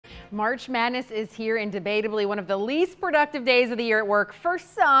March Madness is here and debatably one of the least productive days of the year at work for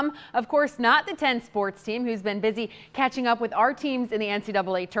some. Of course, not the 10 sports team, who's been busy catching up with our teams in the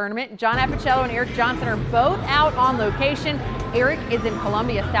NCAA tournament. John Appicello and Eric Johnson are both out on location. Eric is in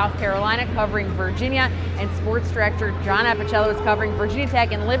Columbia, South Carolina, covering Virginia, and sports director John Appicello is covering Virginia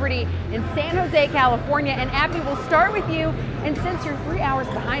Tech and Liberty in San Jose, California. And Appy, we'll start with you. And since you're 3 hours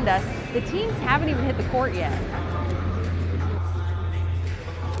behind us, the teams haven't even hit the court yet.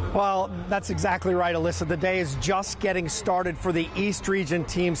 Well, that's exactly right, Alyssa. The day is just getting started for the East Region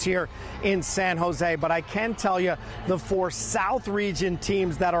teams here in San Jose. But I can tell you the 4 South Region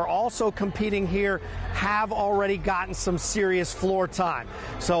teams that are also competing here have already gotten some serious floor time.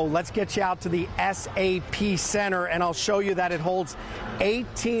 So let's get you out to the SAP Center, and I'll show you that it holds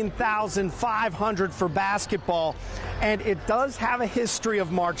 18,500 for basketball. And it does have a history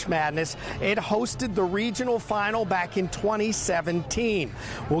of March Madness. It hosted the regional final back in 2017.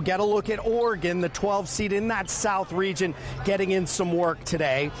 We'll get a look at Oregon, the 12 seed in that South region, getting in some work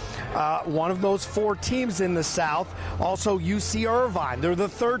today. One of those 4 teams in the South, also UC Irvine. They're the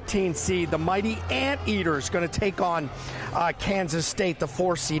 13 seed. The mighty Anteaters going to take on Kansas State, the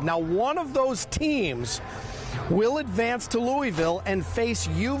 4 seed. Now, one of those teams will advance to Louisville and face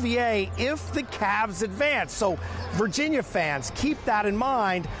UVA if the Cavs advance. So, Virginia fans, keep that in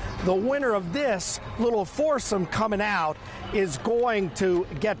mind. The winner of this little foursome coming out is going to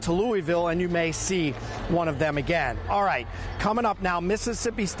get to Louisville, and you may see one of them again. All right, coming up now,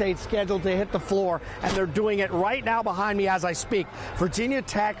 Mississippi State scheduled to hit the floor, and they're doing it right now behind me as I speak. Virginia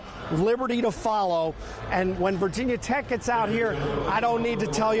Tech, Liberty to follow. And when Virginia Tech gets out here, I don't need to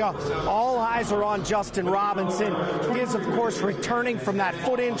tell you, all eyes are on Justin Robinson. He is, of course, returning from that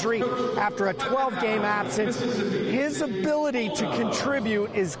foot injury after a 12-game absence. His ability to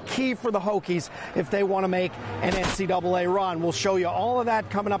contribute is key for the Hokies if they want to make an NCAA run. We'll show you all of that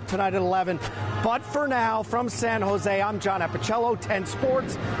coming up tonight at 11. But for now, from San Jose, I'm John Appicello, 10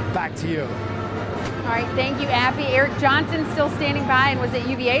 Sports. Back to you. All right, thank you, Appy. Eric Johnson still standing by and was at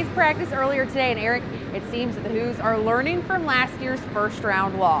UVA's practice earlier today. And Eric, it seems that the Hoos are learning from last year's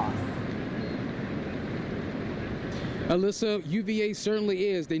first-round loss. Alyssa, UVA certainly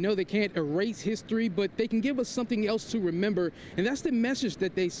is. They know they can't erase history, but they can give us something else to remember, and that's the message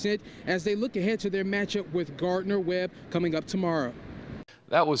that they sent as they look ahead to their matchup with Gardner-Webb coming up tomorrow.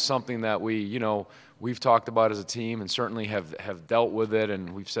 That was something that we've talked about as a team and certainly have dealt with it,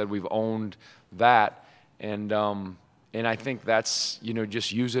 and we've said we've owned that, and I think that's,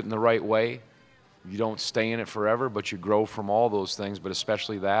 just use it in the right way. You don't stay in it forever, but you grow from all those things, but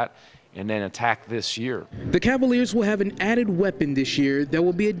especially that, and then attack this year. The Cavaliers will have an added weapon this year that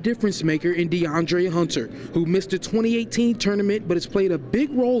will be a difference maker in DeAndre Hunter, who missed the 2018 tournament but has played a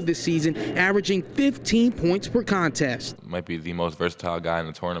big role this season, averaging 15 points per contest. Might be the most versatile guy in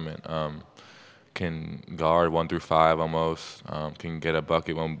the tournament. Can guard 1 through 5 almost. Can get a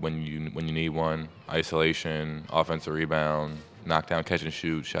bucket when you need one. Isolation, offensive rebound, knockdown, catch and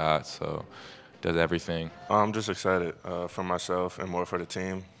shoot shots. So does everything. I'm just excited for myself and more for the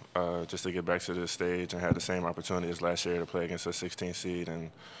team. Just to get back to this stage and have the same opportunity as last year to play against a 16 seed and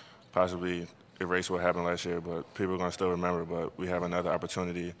possibly erase what happened last year, but people are going to still remember, but we have another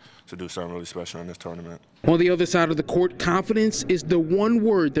opportunity to do something really special in this tournament. On the other side of the court, confidence is the one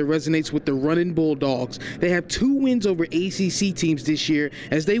word that resonates with the running Bulldogs. They have 2 wins over ACC teams this year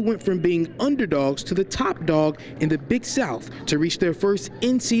as they went from being underdogs to the top dog in the Big South to reach their first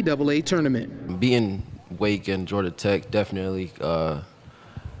NCAA tournament. Being Wake and Georgia Tech definitely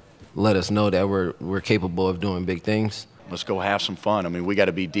let us know that we're capable of doing big things. Let's go have some fun. I mean, we got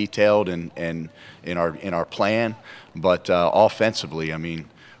to be detailed in our plan, but offensively, I mean,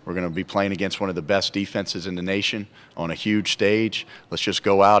 we're going to be playing against one of the best defenses in the nation on a huge stage. Let's just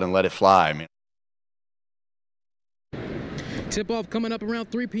go out and let it fly. I mean, tip-off coming up around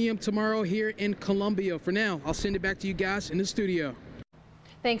 3 p.m. tomorrow here in Columbia. For now, I'll send it back to you guys in the studio.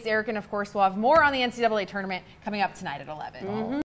 Thanks, Eric. And of course, we'll have more on the NCAA tournament coming up tonight at 11.